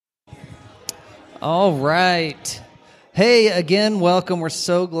All right. Hey, again, welcome. We're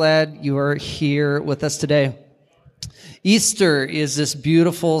so glad you are here with us today. Easter is this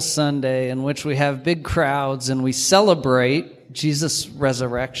beautiful Sunday in which we have big crowds and we celebrate Jesus'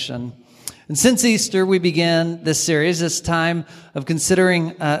 resurrection. And since Easter, we began this series, this time of considering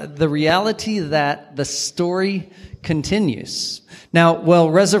the reality that the story continues. Now,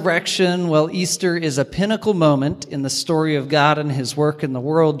 while Easter is a pinnacle moment in the story of God and His work in the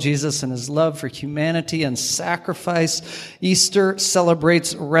world, Jesus and His love for humanity and sacrifice, Easter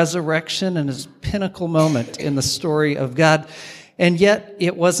celebrates resurrection and is a pinnacle moment in the story of God. And yet,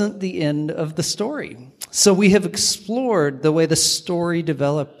 it wasn't the end of the story. So we have explored the way the story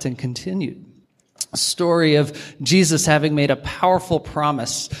developed and continued. A story of Jesus having made a powerful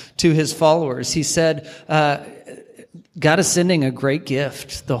promise to His followers. He said, God is sending a great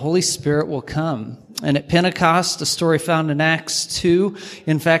gift. The Holy Spirit will come. And at Pentecost, a story found in Acts 2,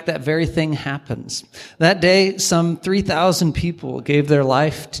 in fact, that very thing happens. That day, some 3,000 people gave their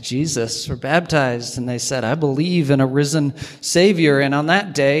life to Jesus, were baptized, and they said, I believe in a risen Savior. And on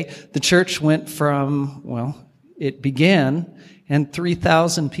that day, the church went from, it began, and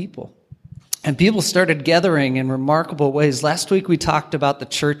 3,000 people. And people started gathering in remarkable ways. Last week, we talked about the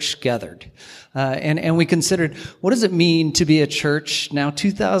church gathered. And we considered, what does it mean to be a church now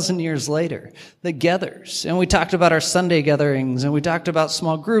 2,000 years later that gathers? And we talked about our Sunday gatherings, and we talked about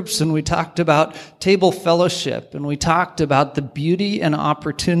small groups, and we talked about table fellowship, and we talked about the beauty and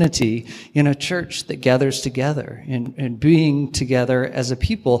opportunity in a church that gathers together and being together as a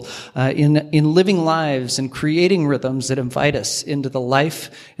people in living lives and creating rhythms that invite us into the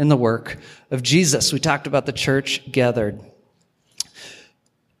life and the work of Jesus. We talked about the church gathered.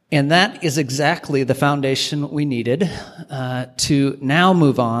 And that is exactly the foundation we needed to now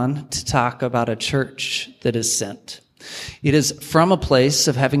move on to talk about a church that is sent. It is from a place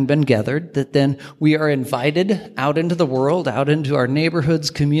of having been gathered that then we are invited out into the world, out into our neighborhoods,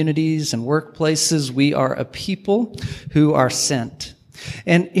 communities, and workplaces. We are a people who are sent.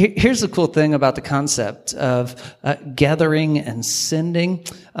 And here's the cool thing about the concept of gathering and sending.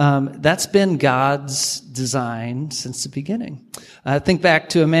 That's been God's design since the beginning. Think back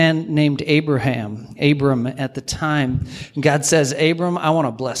to a man named Abram at the time. God says, Abram, I want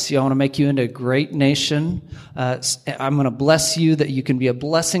to bless you. I want to make you into a great nation. I'm going to bless you that you can be a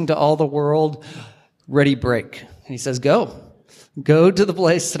blessing to all the world. Ready, break. And he says, go. Go to the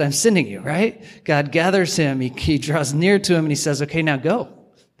place that I'm sending you, right? God gathers him. He draws near to him and he says, okay, now go.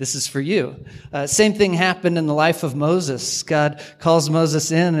 This is for you. Same thing happened in the life of Moses. God calls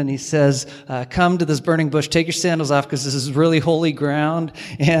Moses in and he says, come to this burning bush, take your sandals off because this is really holy ground.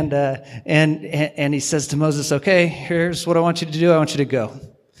 And he says to Moses, okay, here's what I want you to do. I want you to go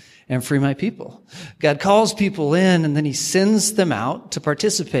and free my people. God calls people in and then he sends them out to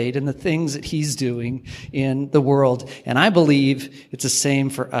participate in the things that he's doing in the world. And I believe it's the same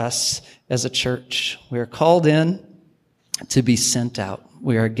for us as a church. We are called in to be sent out.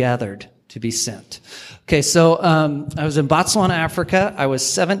 We are gathered to be sent. Okay, so I was in Botswana, Africa. I was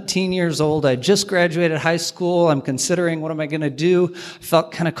 17 years old. I just graduated high school. I'm considering what am I going to do. I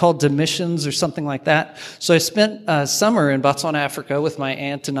felt kind of called to missions or something like that. So I spent summer in Botswana, Africa with my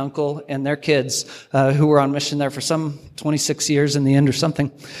aunt and uncle and their kids who were on mission there for some 26 years in the end or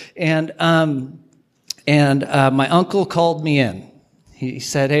something. And my uncle called me in. He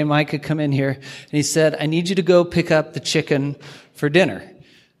said, hey, Micah, come in here. And he said, I need you to go pick up the chicken for dinner.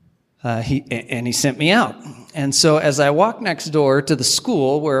 He sent me out. And so as I walked next door to the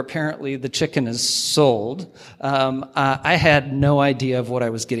school where apparently the chicken is sold, I had no idea of what I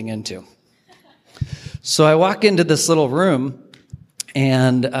was getting into. So I walk into this little room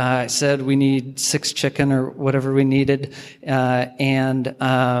and I said, we need 6 chicken or whatever we needed.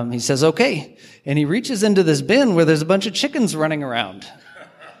 He says, okay. And he reaches into this bin where there's a bunch of chickens running around.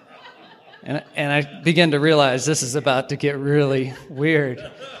 And I begin to realize this is about to get really weird.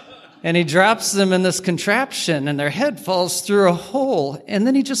 And he drops them in this contraption, and their head falls through a hole, and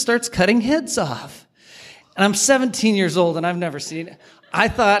then he just starts cutting heads off. And I'm 17 years old, and I've never seen it. I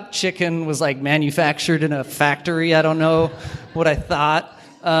thought chicken was like manufactured in a factory. I don't know what I thought.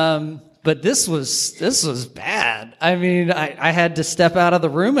 But this was bad. I mean, I had to step out of the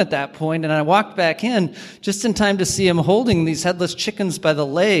room at that point, and I walked back in just in time to see him holding these headless chickens by the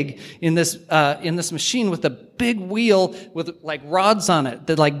leg in this machine with a big wheel with like rods on it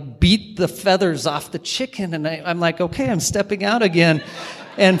that like beat the feathers off the chicken. And I'm like, okay, I'm stepping out again.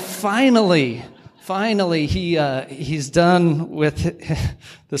 And finally, he's done with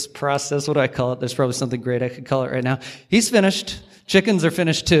this process. What do I call it? There's probably something great I could call it right now. He's finished. Chickens are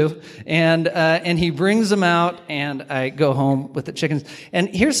finished too. And he brings them out, and I go home with the chickens. And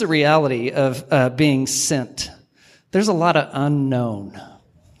here's the reality of being sent. There's a lot of unknown,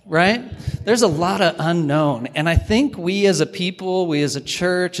 right? There's a lot of unknown. And I think we as a people, we as a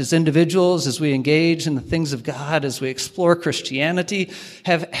church, as individuals, as we engage in the things of God, as we explore Christianity,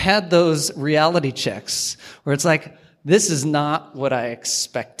 have had those reality checks where it's like, this is not what I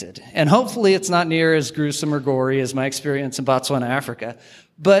expected. And hopefully it's not near as gruesome or gory as my experience in Botswana, Africa.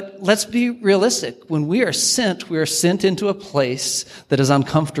 But let's be realistic. When we are sent into a place that is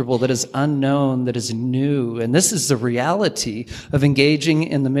uncomfortable, that is unknown, that is new. And this is the reality of engaging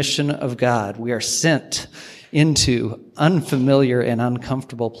in the mission of God. We are sent into unfamiliar and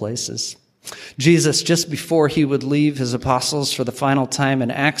uncomfortable places. Jesus, just before he would leave his apostles for the final time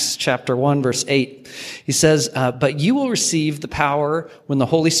in Acts chapter 1, verse 8, he says, but you will receive the power when the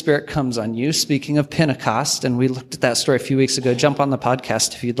Holy Spirit comes on you, speaking of Pentecost, and we looked at that story a few weeks ago. Jump on the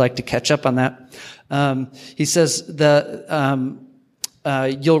podcast if you'd like to catch up on that. He says,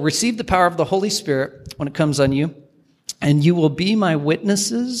 you'll receive the power of the Holy Spirit when it comes on you, and you will be my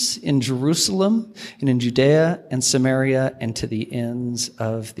witnesses in Jerusalem and in Judea and Samaria and to the ends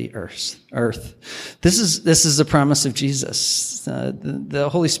of the earth. This is the promise of Jesus. The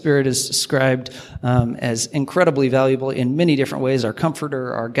Holy Spirit is described as incredibly valuable in many different ways, our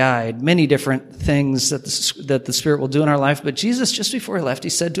comforter, our guide, many different things that the Spirit will do in our life. But Jesus, just before he left,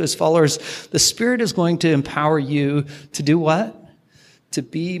 he said to his followers, the Spirit is going to empower you to do what? To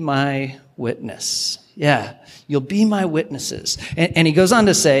be my witness. Yeah, you'll be my witnesses. And he goes on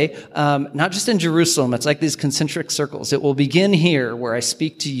to say, not just in Jerusalem, it's like these concentric circles. It will begin here where I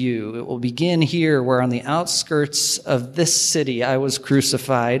speak to you. It will begin here where on the outskirts of this city I was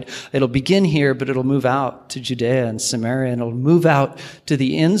crucified. It'll begin here, but it'll move out to Judea and Samaria, and it'll move out to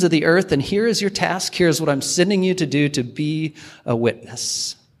the ends of the earth. And here is your task. Here's what I'm sending you to do, to be a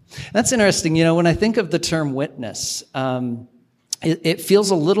witness. That's interesting. You know, when I think of the term witness, it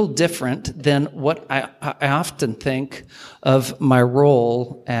feels a little different than what I often think of my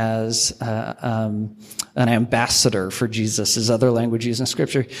role as an ambassador for Jesus, as other language used in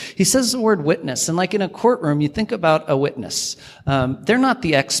Scripture. He says the word witness, and like in a courtroom, you think about a witness. They're not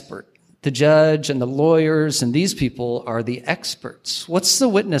the expert. The judge and the lawyers and these people are the experts. What's the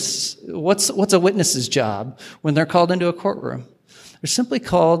witness? What's a witness's job when they're called into a courtroom? They're simply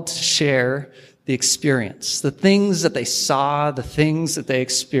called to share the experience, the things that they saw, the things that they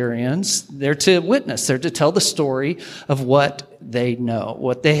experienced. They're to witness. They're to tell the story of what they know,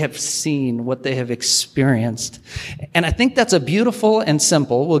 what they have seen, what they have experienced. And I think that's a beautiful and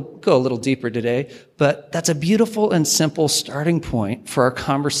simple, we'll go a little deeper today, but that's a beautiful and simple starting point for our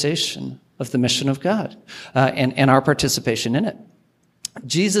conversation of the mission of God and our participation in it.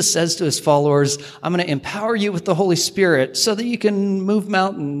 Jesus says to his followers, I'm going to empower you with the Holy Spirit so that you can move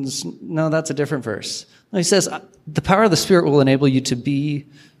mountains. No, that's a different verse. No, he says, the power of the Spirit will enable you to be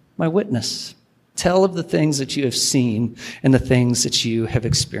my witness. Tell of the things that you have seen and the things that you have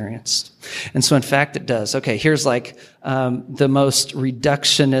experienced. And so, in fact, it does. Okay, here's like the most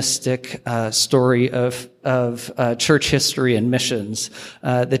reductionistic story of church history and missions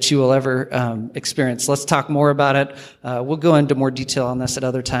that you will ever experience. Let's talk more about it. We'll go into more detail on this at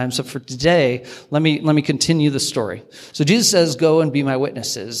other times. So for today, let me continue the story. So Jesus says, "Go and be my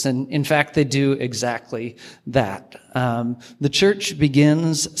witnesses," and in fact, they do exactly that. The church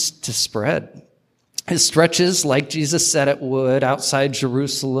begins to spread. It stretches, like Jesus said it would, outside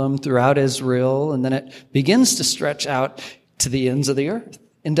Jerusalem, throughout Israel, and then it begins to stretch out to the ends of the earth,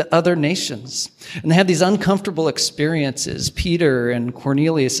 into other nations. And they have these uncomfortable experiences. Peter and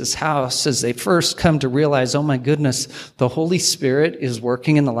Cornelius' house, as they first come to realize, oh my goodness, the Holy Spirit is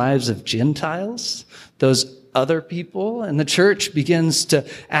working in the lives of Gentiles, those other people, and the church begins to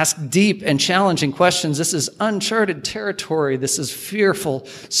ask deep and challenging questions. This is uncharted territory. This is fearful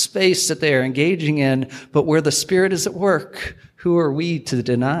space that they are engaging in. But where the Spirit is at work, who are we to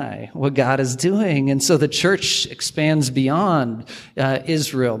deny what God is doing? And so the church expands beyond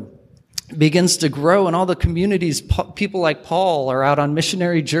Israel, begins to grow, and all the communities, people like Paul are out on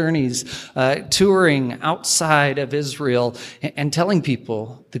missionary journeys, touring outside of Israel and telling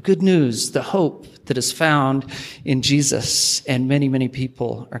people the good news, the hope that is found in Jesus, and many, many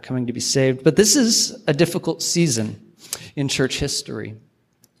people are coming to be saved. But this is a difficult season in church history.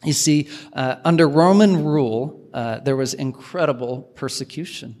 You see, under Roman rule, there was incredible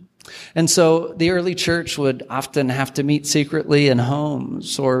persecution. And so the early church would often have to meet secretly in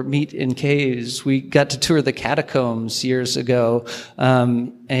homes or meet in caves. We got to tour the catacombs years ago,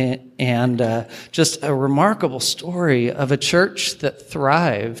 and just a remarkable story of a church that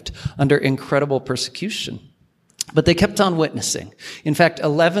thrived under incredible persecution. But they kept on witnessing. In fact,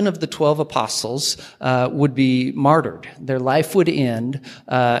 11 of the 12 apostles would be martyred. Their life would end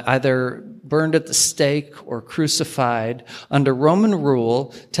either burned at the stake or crucified under Roman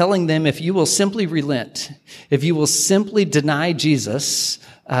rule, telling them if you will simply relent, if you will simply deny Jesus,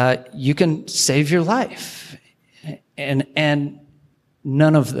 you can save your life. And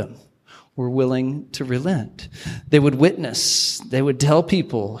none of them were willing to relent. They would witness, they would tell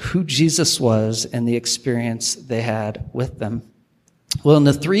people who Jesus was and the experience they had with them. Well, in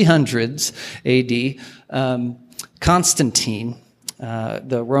the 300s AD, Constantine,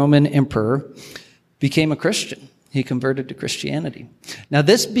 the Roman emperor, became a Christian. He converted to Christianity. Now,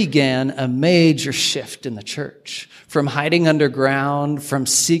 this began a major shift in the church. From hiding underground, from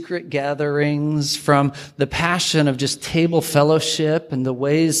secret gatherings, from the passion of just table fellowship and the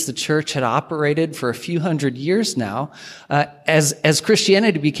ways the church had operated for a few hundred years now, as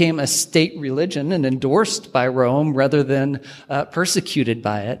Christianity became a state religion and endorsed by Rome rather than persecuted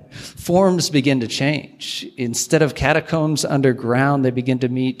by it, forms begin to change. Instead of catacombs underground, they begin to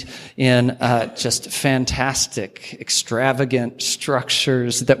meet in just fantastic, extravagant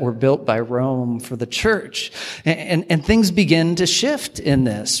structures that were built by Rome for the church. And things begin to shift in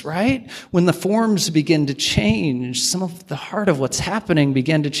this, right? When the forms begin to change, some of the heart of what's happening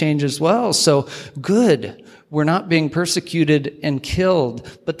began to change as well. So good, we're not being persecuted and killed,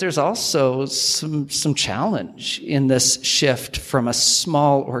 but there's also some challenge in this shift from a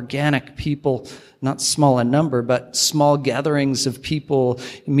small organic people, not small in number, but small gatherings of people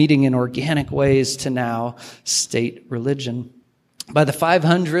meeting in organic ways to now state religion. By the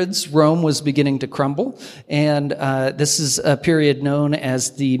 500s, Rome was beginning to crumble, and this is a period known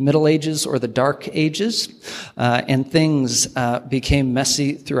as the Middle Ages or the Dark Ages, and things became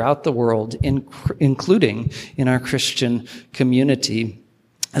messy throughout the world, including in our Christian community.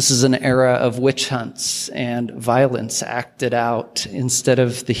 This is an era of witch hunts and violence acted out instead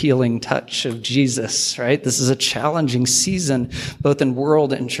of the healing touch of Jesus, right? This is a challenging season, both in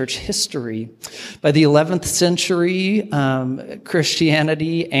world and church history. By the 11th century,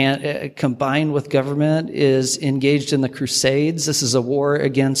 Christianity combined with government is engaged in the Crusades. This is a war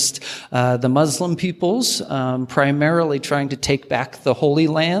against the Muslim peoples, primarily trying to take back the Holy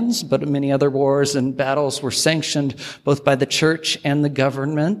Lands, but many other wars and battles were sanctioned both by the church and the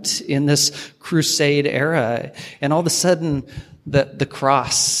government in this crusade era. And all of a sudden, the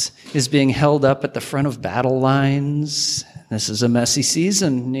cross is being held up at the front of battle lines. This is a messy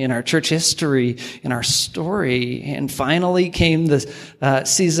season in our church history, in our story. And finally came the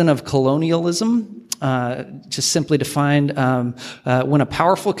season of colonialism. Just simply defined when a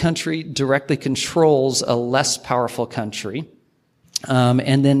powerful country directly controls a less powerful country.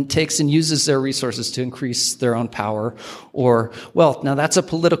 And then takes and uses their resources to increase their own power or wealth. Now, that's a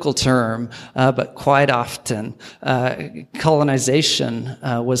political term, but quite often colonization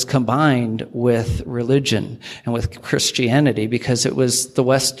was combined with religion and with Christianity because it was the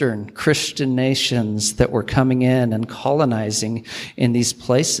Western Christian nations that were coming in and colonizing in these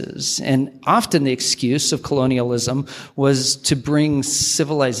places. And often the excuse of colonialism was to bring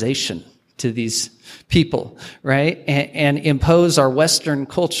civilization to these people, right? And impose our Western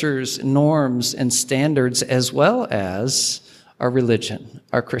cultures, norms, and standards as well as our religion,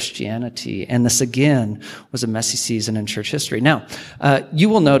 our Christianity. And this, again, was a messy season in church history. Now, you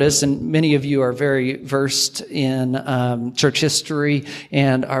will notice, and many of you are very versed in church history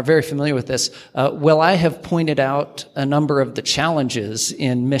and are very familiar with this, I have pointed out a number of the challenges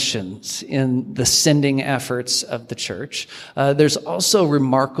in missions, in the sending efforts of the church. There's also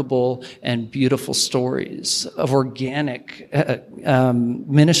remarkable and beautiful stories of organic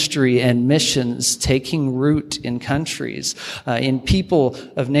ministry and missions taking root in countries, in people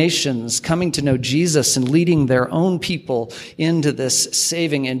of nations coming to know Jesus and leading their own people into this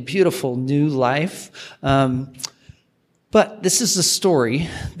saving and beautiful new life. But this is the story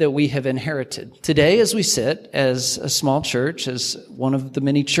that we have inherited. Today, as we sit as a small church, as one of the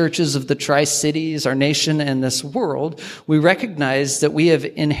many churches of the Tri-Cities, our nation, and this world, we recognize that we have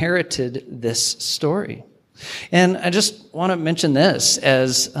inherited this story. And I just want to mention this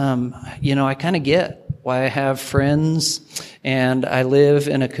as, I kind of get why I have friends and I live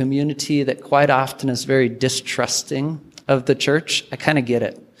in a community that quite often is very distrusting of the church. I kind of get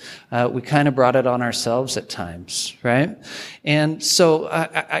it. We kind of brought it on ourselves at times, right? And so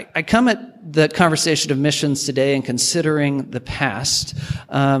I come at the conversation of missions today and considering the past,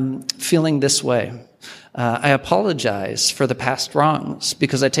 feeling this way. I apologize for the past wrongs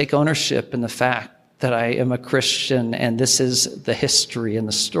because I take ownership in the fact that I am a Christian and this is the history and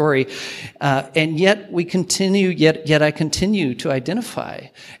the story. And yet I continue to identify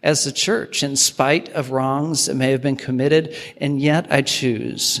as a church in spite of wrongs that may have been committed. And yet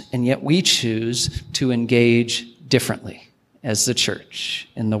we choose to engage differently as the church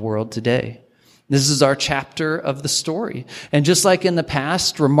in the world today. This is our chapter of the story. And just like in the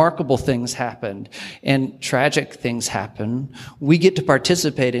past, remarkable things happened and tragic things happen. We get to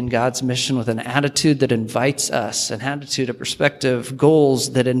participate in God's mission with an attitude that invites us, an attitude, a perspective,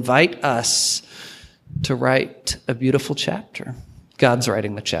 goals that invite us to write a beautiful chapter. God's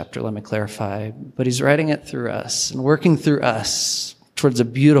writing the chapter, let me clarify, but he's writing it through us and working through us towards a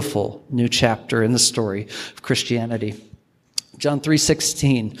beautiful new chapter in the story of Christianity. John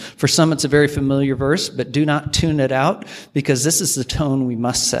 3:16. For some, it's a very familiar verse, but do not tune it out because this is the tone we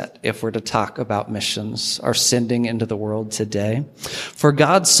must set if we're to talk about missions, our sending into the world today. For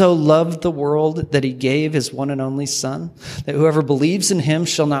God so loved the world that he gave his one and only Son, that whoever believes in him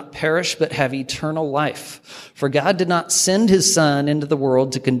shall not perish but have eternal life. For God did not send his Son into the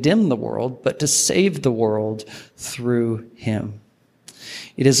world to condemn the world, but to save the world through him.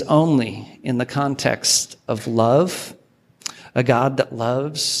 It is only in the context of love, a God that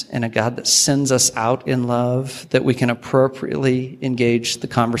loves and a God that sends us out in love, that we can appropriately engage the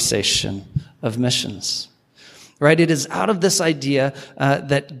conversation of missions. Right? It is out of this idea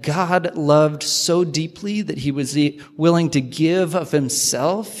that God loved so deeply that he was willing to give of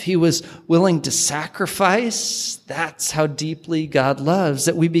himself. He was willing to sacrifice. That's how deeply God loves,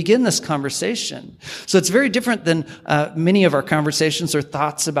 that we begin this conversation. So it's very different than many of our conversations or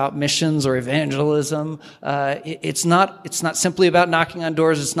thoughts about missions or evangelism. It's not simply about knocking on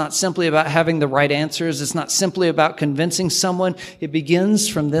doors. It's not simply about having the right answers. It's not simply about convincing someone. It begins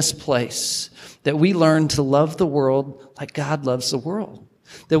from this place, that we learn to love the world like God loves the world.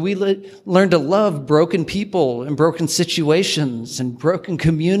 That we learn to love broken people and broken situations and broken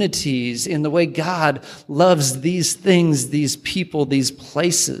communities in the way God loves these things, these people, these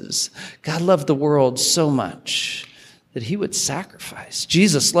places. God loved the world so much that he would sacrifice.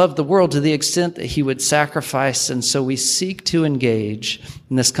 Jesus loved the world to the extent that he would sacrifice. And so we seek to engage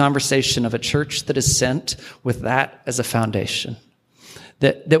in this conversation of a church that is sent with that as a foundation.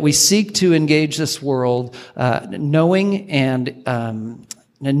 That we seek to engage this world, knowing and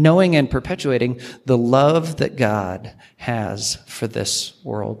perpetuating the love that God has for this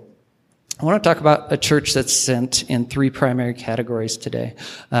world. I want to talk about a church that's sent in three primary categories today.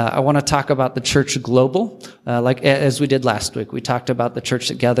 I want to talk about the church global, like as we did last week. We talked about the church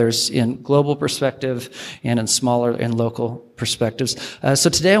that gathers in global perspective and in smaller and local perspectives.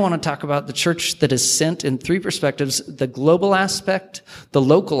 So today I want to talk about the church that is sent in three perspectives: the global aspect, the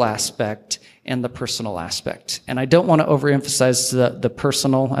local aspect, and the personal aspect. And I don't want to overemphasize the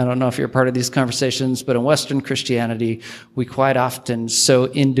personal. I don't know if you're part of these conversations, but in Western Christianity, we quite often so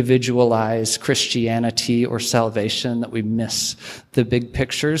individualize Christianity or salvation that we miss the big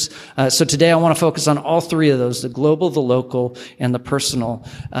pictures. So today I want to focus on all three of those: the global, the local, and the personal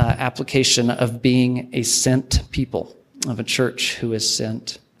application of being a sent people, of a church who is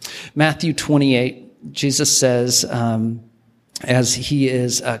sent. Matthew 28, Jesus says, as he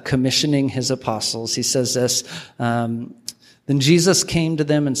is commissioning his apostles, he says this, then Jesus came to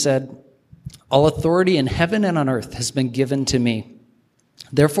them and said, all authority in heaven and on earth has been given to me.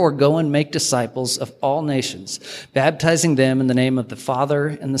 Therefore, go and make disciples of all nations, baptizing them in the name of the Father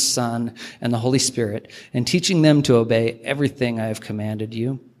and the Son and the Holy Spirit, and teaching them to obey everything I have commanded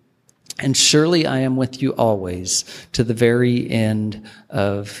you. And surely I am with you always to the very end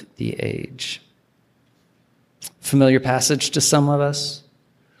of the age. Familiar passage to some of us?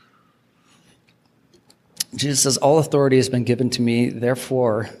 Jesus says, all authority has been given to me.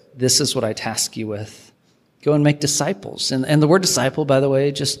 Therefore, this is what I task you with. Go and make disciples. And the word disciple, by the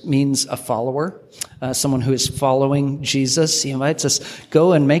way, just means a follower, someone who is following Jesus. He invites us,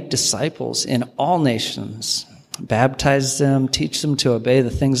 go and make disciples in all nations. Baptize them, teach them to obey the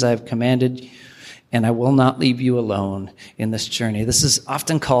things I have commanded, and I will not leave you alone in this journey. This is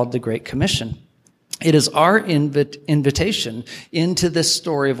often called the Great Commission. It is our invitation into this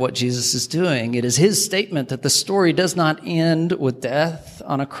story of what Jesus is doing. It is his statement that the story does not end with death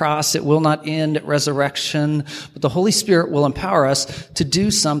on a cross. It will not end at resurrection, but the Holy Spirit will empower us to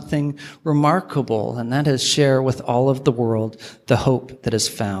do something remarkable, and that is share with all of the world the hope that is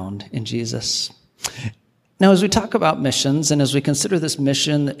found in Jesus. Now, as we talk about missions and as we consider this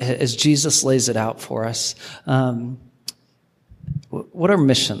mission as Jesus lays it out for us, what are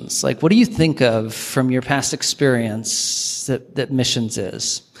missions? Like, what do you think of from your past experience that missions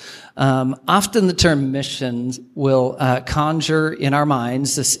is? Often the term missions will conjure in our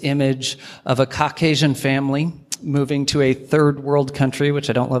minds this image of a Caucasian family moving to a third world country, which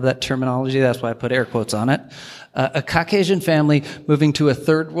I don't love that terminology. That's why I put air quotes on it. A Caucasian family moving to a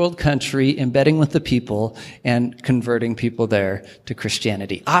third world country, embedding with the people and converting people there to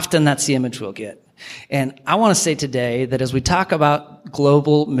Christianity. Often that's the image we'll get. And I want to say today that as we talk about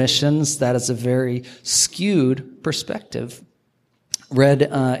global missions, that is a very skewed perspective. Read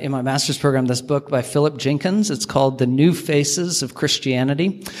in my master's program this book by Philip Jenkins. It's called The New Faces of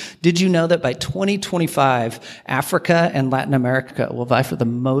Christianity. Did you know that by 2025, Africa and Latin America will vie for the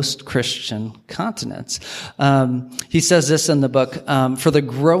most Christian continents? He says this in the book, for the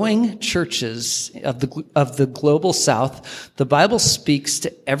growing churches of the global South, the Bible speaks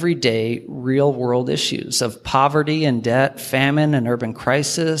to everyday real-world issues of poverty and debt, famine and urban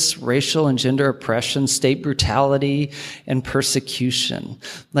crisis, racial and gender oppression, state brutality, and persecution.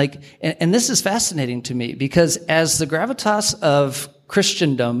 And this is fascinating to me because as the gravitas of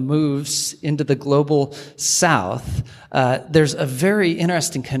Christendom moves into the global South, there's a very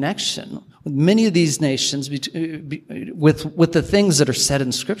interesting connection with many of these nations with the things that are said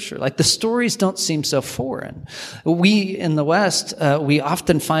in Scripture. Like the stories don't seem so foreign. We in the West, we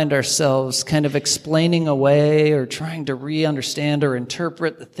often find ourselves kind of explaining away or trying to re-understand or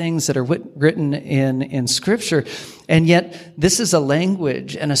interpret the things that are written in Scripture. And yet, this is a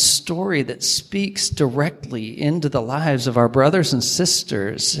language and a story that speaks directly into the lives of our brothers and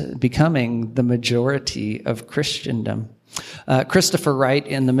sisters, becoming the majority of Christendom. Christopher Wright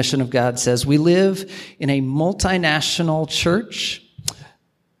in The Mission of God says, we live in a multinational church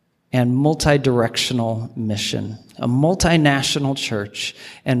and multi-directional mission. A multinational church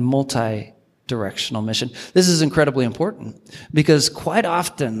and multi-directional mission. This is incredibly important because quite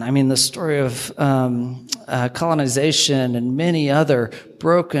often, the story of colonization and many other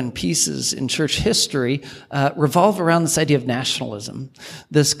broken pieces in church history revolve around this idea of nationalism,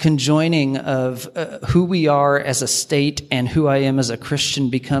 this conjoining of who we are as a state and who I am as a Christian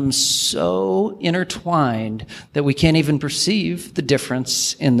becomes so intertwined that we can't even perceive the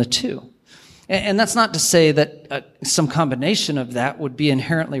difference in the two. And that's not to say that some combination of that would be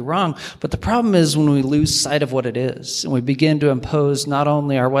inherently wrong, but the problem is when we lose sight of what it is and we begin to impose not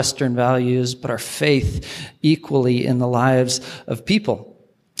only our Western values, but our faith equally in the lives of people.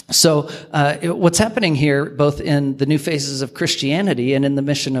 So what's happening here, both in the New Faces of Christianity and in the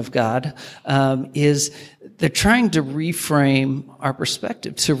Mission of God, is they're trying to reframe our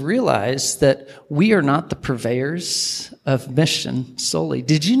perspective to realize that we are not the purveyors of mission solely.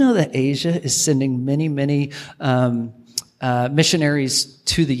 Did you know that Asia is sending many missionaries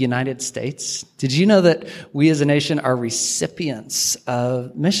to the United States? Did you know that we as a nation are recipients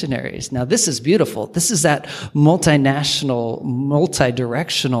of missionaries? Now, this is beautiful. This is that multinational,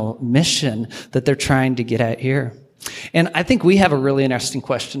 multi-directional mission that they're trying to get at here. And I think we have a really interesting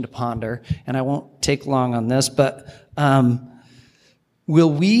question to ponder, and I won't take long on this, but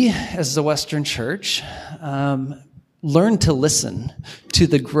will we, as the Western Church, learn to listen to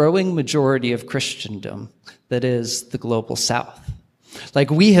the growing majority of Christendom that is the global South? Like,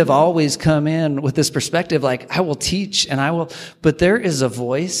 we have always come in with this perspective, like, I will teach and but there is a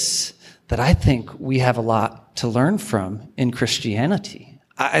voice that I think we have a lot to learn from in Christianity.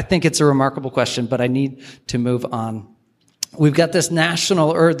 I think it's a remarkable question, but I need to move on. We've got this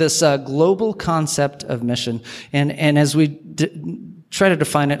global concept of mission, and as we try to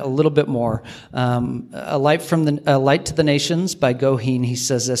define it a little bit more, A Light to the Nations by Goheen, he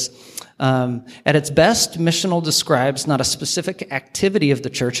says this. At its best, missional describes not a specific activity of the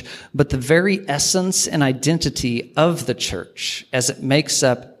church, but the very essence and identity of the church as it makes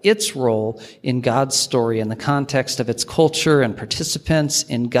up its role in God's story in the context of its culture and participants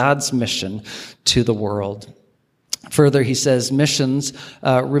in God's mission to the world. Further, he says, missions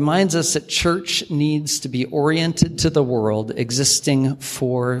reminds us that church needs to be oriented to the world, existing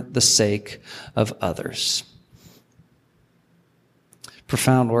for the sake of others.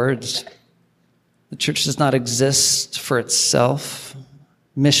 Profound words. The church does not exist for itself.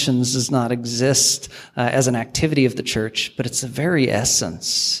 Missions does not exist as an activity of the church, but it's the very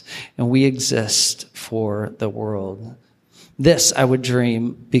essence, and we exist for the world. This, I would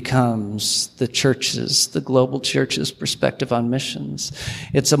dream, becomes the global church's perspective on missions.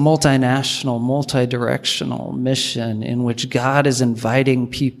 It's a multinational, multi-directional mission in which God is inviting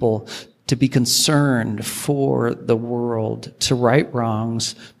people to be concerned for the world, to right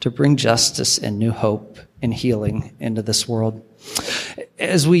wrongs, to bring justice and new hope and healing into this world.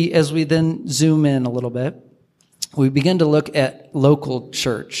 As we then zoom in a little bit, we begin to look at local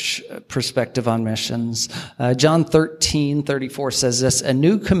church perspective on missions. John 13:34 says this, "A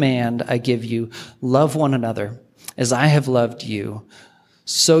new command I give you, love one another. As I have loved you,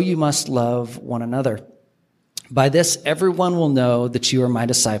 so you must love one another. By this, everyone will know that you are my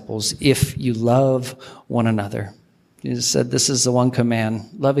disciples if you love one another." Jesus said, this is the one command,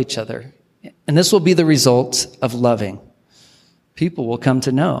 love each other. And this will be the result of loving. People will come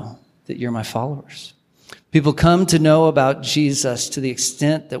to know that you're my followers. People come to know about Jesus to the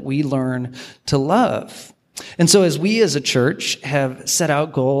extent that we learn to love. And so as we as a church have set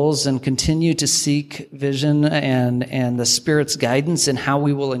out goals and continue to seek vision and the Spirit's guidance in how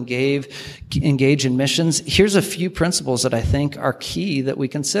we will engage in missions, here's a few principles that I think are key that we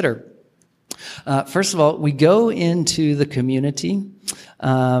consider. First of all, we go into the community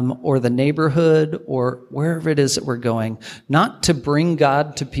or the neighborhood or wherever it is that we're going, not to bring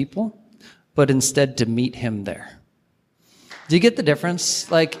God to people, but instead to meet him there. Do you get the difference?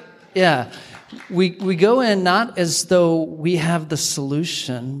 We go in not as though we have the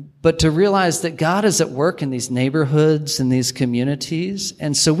solution, but to realize that God is at work in these neighborhoods and these communities.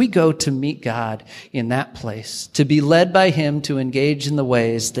 And so we go to meet God in that place, to be led by him, to engage in the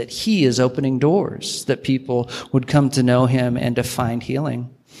ways that he is opening doors, that people would come to know him and to find healing.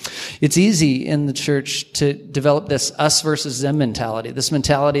 It's easy in the church to develop this us versus them mentality, this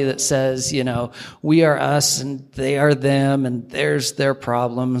mentality that says, we are us and they are them and there's their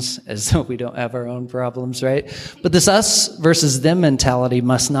problems, as though we don't have our own problems, right? But this us versus them mentality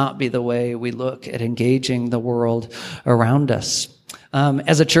must not be the way we look at engaging the world around us.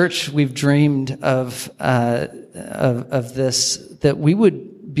 As a church, we've dreamed of this, that we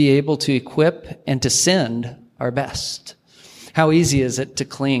would be able to equip and to send our best. How easy is it to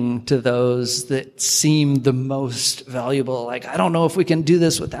cling to those that seem the most valuable? Like, I don't know if we can do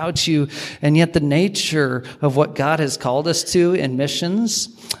this without you. And yet the nature of what God has called us to in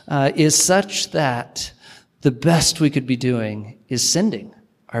missions is such that the best we could be doing is sending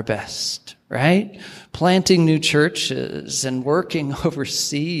our best, right? Planting new churches and working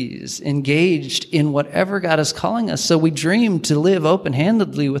overseas, engaged in whatever God is calling us. So we dream to live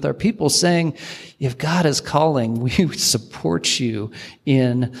open-handedly with our people, saying, if God is calling, we support you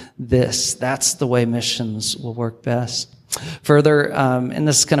in this. That's the way missions will work best. Further, and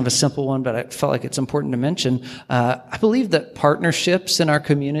this is kind of a simple one, but I felt like it's important to mention, I believe that partnerships in our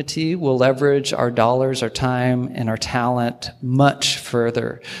community will leverage our dollars, our time, and our talent much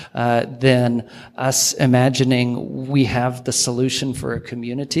further than us imagining we have the solution for a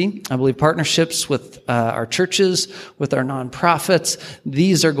community. I believe partnerships with our churches, with our nonprofits,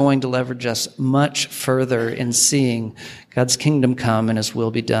 these are going to leverage us much further in seeing God's kingdom come and his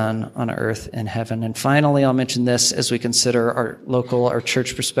will be done on earth and heaven. And finally, I'll mention this as we consider our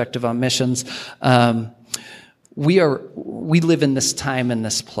church perspective on missions. We live in this time and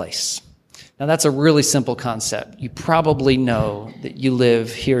this place. Now, that's a really simple concept. You probably know that you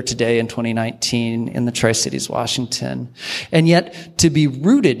live here today in 2019 in the Tri-Cities, Washington. And yet, to be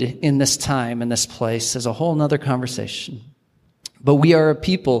rooted in this time and this place is a whole nother conversation. But we are a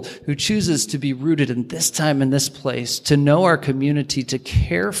people who chooses to be rooted in this time and this place, to know our community, to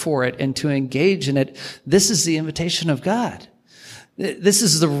care for it, and to engage in it. This is the invitation of God. This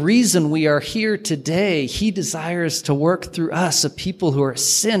is the reason we are here today. He desires to work through us, a people who are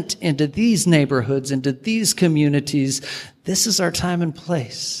sent into these neighborhoods, into these communities. This is our time and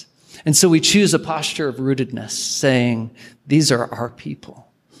place. And so we choose a posture of rootedness, saying, these are our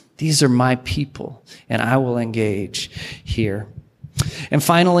people. These are my people, and I will engage here. And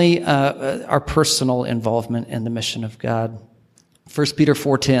finally, our personal involvement in the mission of God. 1 Peter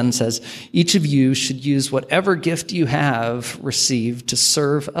 4:10 says, each of you should use whatever gift you have received to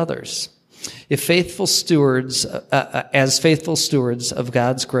serve others, as faithful stewards of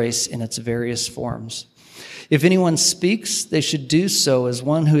God's grace in its various forms. If anyone speaks, they should do so as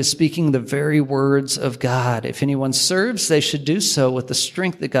one who is speaking the very words of God. If anyone serves, they should do so with the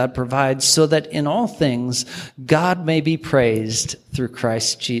strength that God provides, so that in all things God may be praised through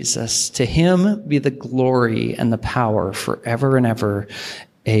Christ Jesus. To him be the glory and the power forever and ever.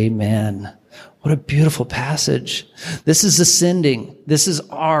 Amen. What a beautiful passage. This is ascending. This is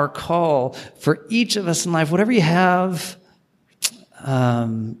our call for each of us in life. Whatever you have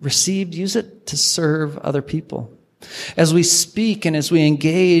received, use it to serve other people. As we speak and as we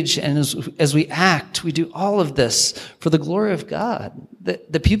engage and as we act, we do all of this for the glory of God.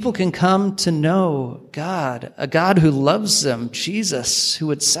 The people can come to know God, a God who loves them, Jesus, who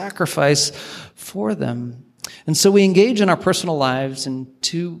would sacrifice for them. And so we engage in our personal lives in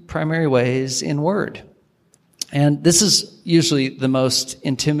two primary ways: in word. And this is usually the most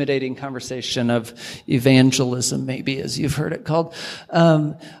intimidating conversation of evangelism, maybe, as you've heard it called.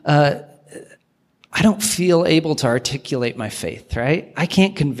 I don't feel able to articulate my faith, right? I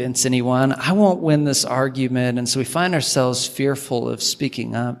can't convince anyone. I won't win this argument. And so we find ourselves fearful of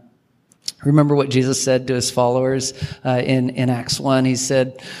speaking up. Remember what Jesus said to his followers in Acts 1? He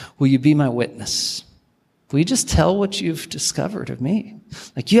said, "Will you be my witness? Will you just tell what you've discovered of me?"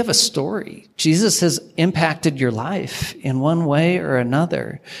 Like, you have a story. Jesus has impacted your life in one way or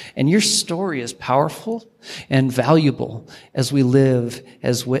another. And your story is powerful and valuable as we live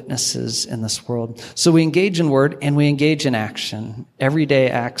as witnesses in this world. So we engage in word and we engage in action, everyday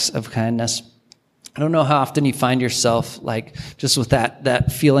acts of kindness. I don't know how often you find yourself like just with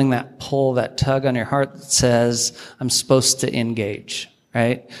that feeling, that pull, that tug on your heart that says, I'm supposed to engage.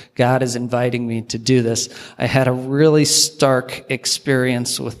 Right? God is inviting me to do this. I had a really stark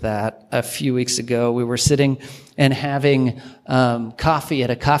experience with that a few weeks ago. We were sitting and having coffee at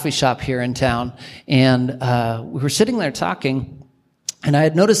a coffee shop here in town, and we were sitting there talking. And I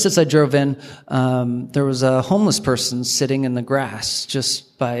had noticed as I drove in, there was a homeless person sitting in the grass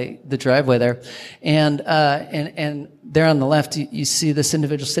just by the driveway there, and there on the left, you see this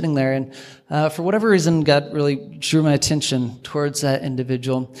individual sitting there, and for whatever reason, God really drew my attention towards that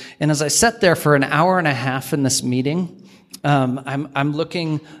individual. And as I sat there for an hour and a half in this meeting, I'm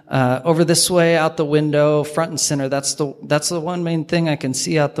looking over this way out the window, front and center. That's the one main thing I can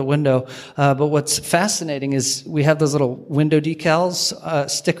see out the window. But what's fascinating is we have those little window decals,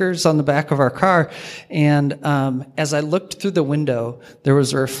 stickers on the back of our car. And as I looked through the window, there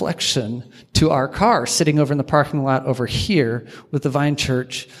was a reflection to our car sitting over in the parking lot over here with the Vine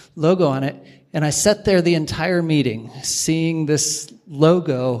Church logo on it. And I sat there the entire meeting seeing this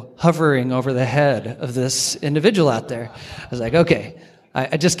logo hovering over the head of this individual out there. I was like, okay,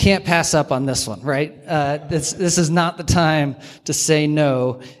 I just can't pass up on this one, right? This is not the time to say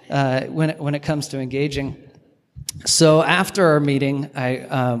no when it comes to engaging. So after our meeting,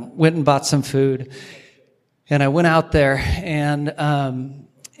 I went and bought some food, and I went out there and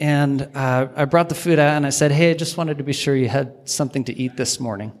I brought the food out and I said, hey, I just wanted to be sure you had something to eat this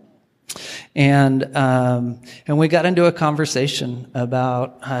morning. And we got into a conversation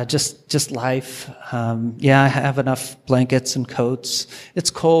about just life. I have enough blankets and coats. It's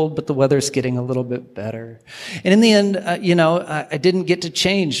cold, but the weather's getting a little bit better. And in the end, I didn't get to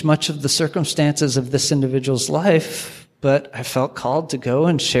change much of the circumstances of this individual's life, but I felt called to go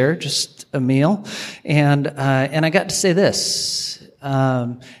and share just a meal. And I got to say this,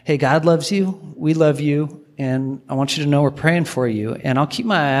 hey, God loves you. We love you. And I want you to know we're praying for you. And I'll keep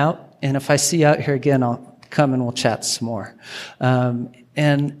my eye out. And if I see you out here again, I'll come and we'll chat some more.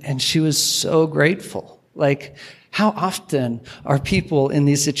 And she was so grateful. Like, how often are people in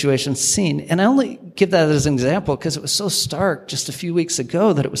these situations seen? And I only give that as an example because it was so stark just a few weeks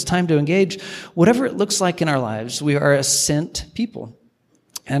ago that it was time to engage. Whatever it looks like in our lives, we are a sent people.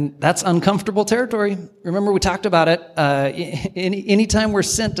 And that's uncomfortable territory. Remember, we talked about it. Anytime we're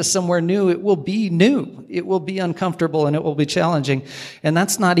sent to somewhere new, it will be new. It will be uncomfortable and it will be challenging. And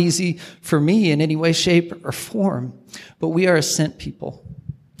that's not easy for me in any way, shape, or form. But we are a sent people.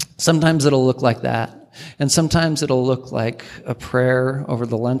 Sometimes it'll look like that. And sometimes it'll look like a prayer over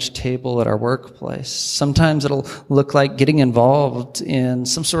the lunch table at our workplace. Sometimes it'll look like getting involved in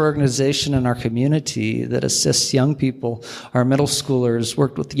some sort of organization in our community that assists young people. Our middle schoolers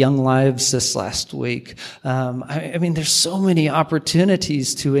worked with Young Lives this last week. There's so many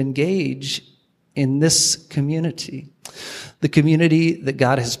opportunities to engage in this community. The community that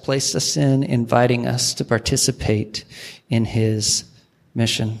God has placed us in, inviting us to participate in His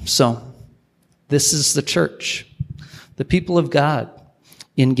mission. So, this is the church, the people of God,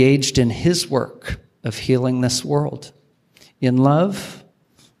 engaged in His work of healing this world. In love,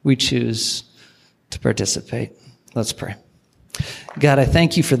 we choose to participate. Let's pray. God, I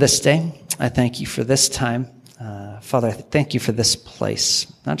thank you for this day. I thank you for this time. Father, I thank you for this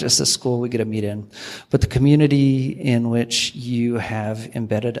place, not just the school we get to meet in, but the community in which you have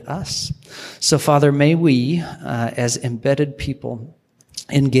embedded us. So, Father, may we, as embedded people,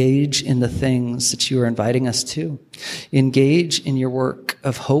 engage in the things that you are inviting us to. Engage in your work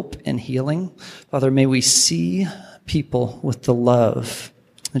of hope and healing. Father, may we see people with the love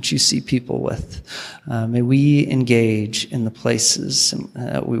that you see people with. May we engage in the places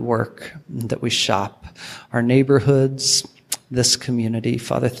that we work, that we shop, our neighborhoods, this community.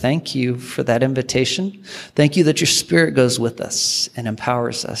 Father, thank you for that invitation. Thank you that your Spirit goes with us and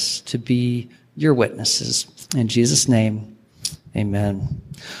empowers us to be your witnesses. In Jesus' name, amen.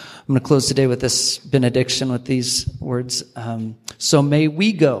 I'm going to close today with this benediction with these words. So may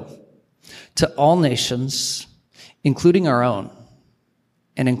we go to all nations including our own,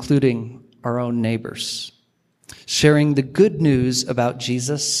 and including our own neighbors, sharing the good news about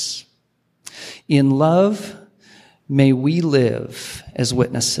Jesus. In love, may we live as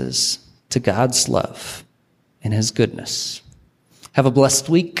witnesses to God's love and his goodness. Have a blessed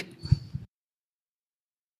week.